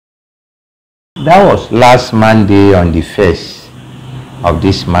That was last Monday on the 1st of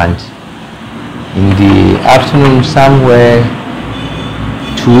this month. In the afternoon, somewhere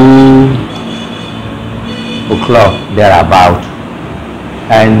 2 o'clock thereabout,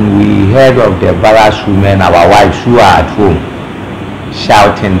 and we heard of the barracks women, our wives who are at home,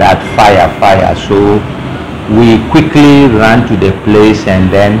 shouting that fire, fire. So we quickly ran to the place,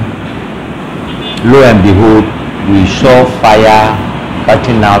 and then lo and behold, we saw fire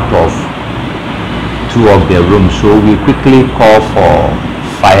cutting out of 2 of the rooms. So we quickly called for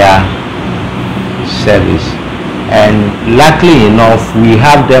fire service, and luckily enough, we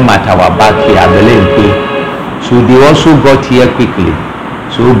have them at our back here at the Lempe. So they also got here quickly.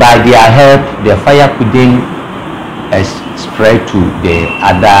 So by their help, the fire couldn't spread to the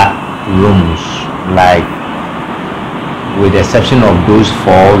other rooms, like with the exception of those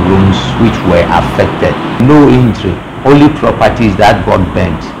 4 rooms which were affected. No injury, only properties that got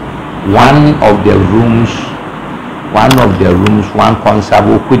burnt. One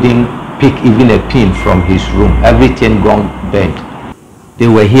constable couldn't pick even a pin from his room. Everything gone burnt. They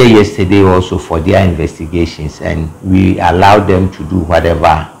were here yesterday also for their investigations, and we allowed them to do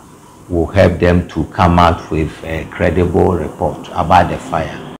whatever will help them to come out with a credible report about the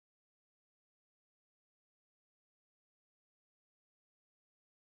fire.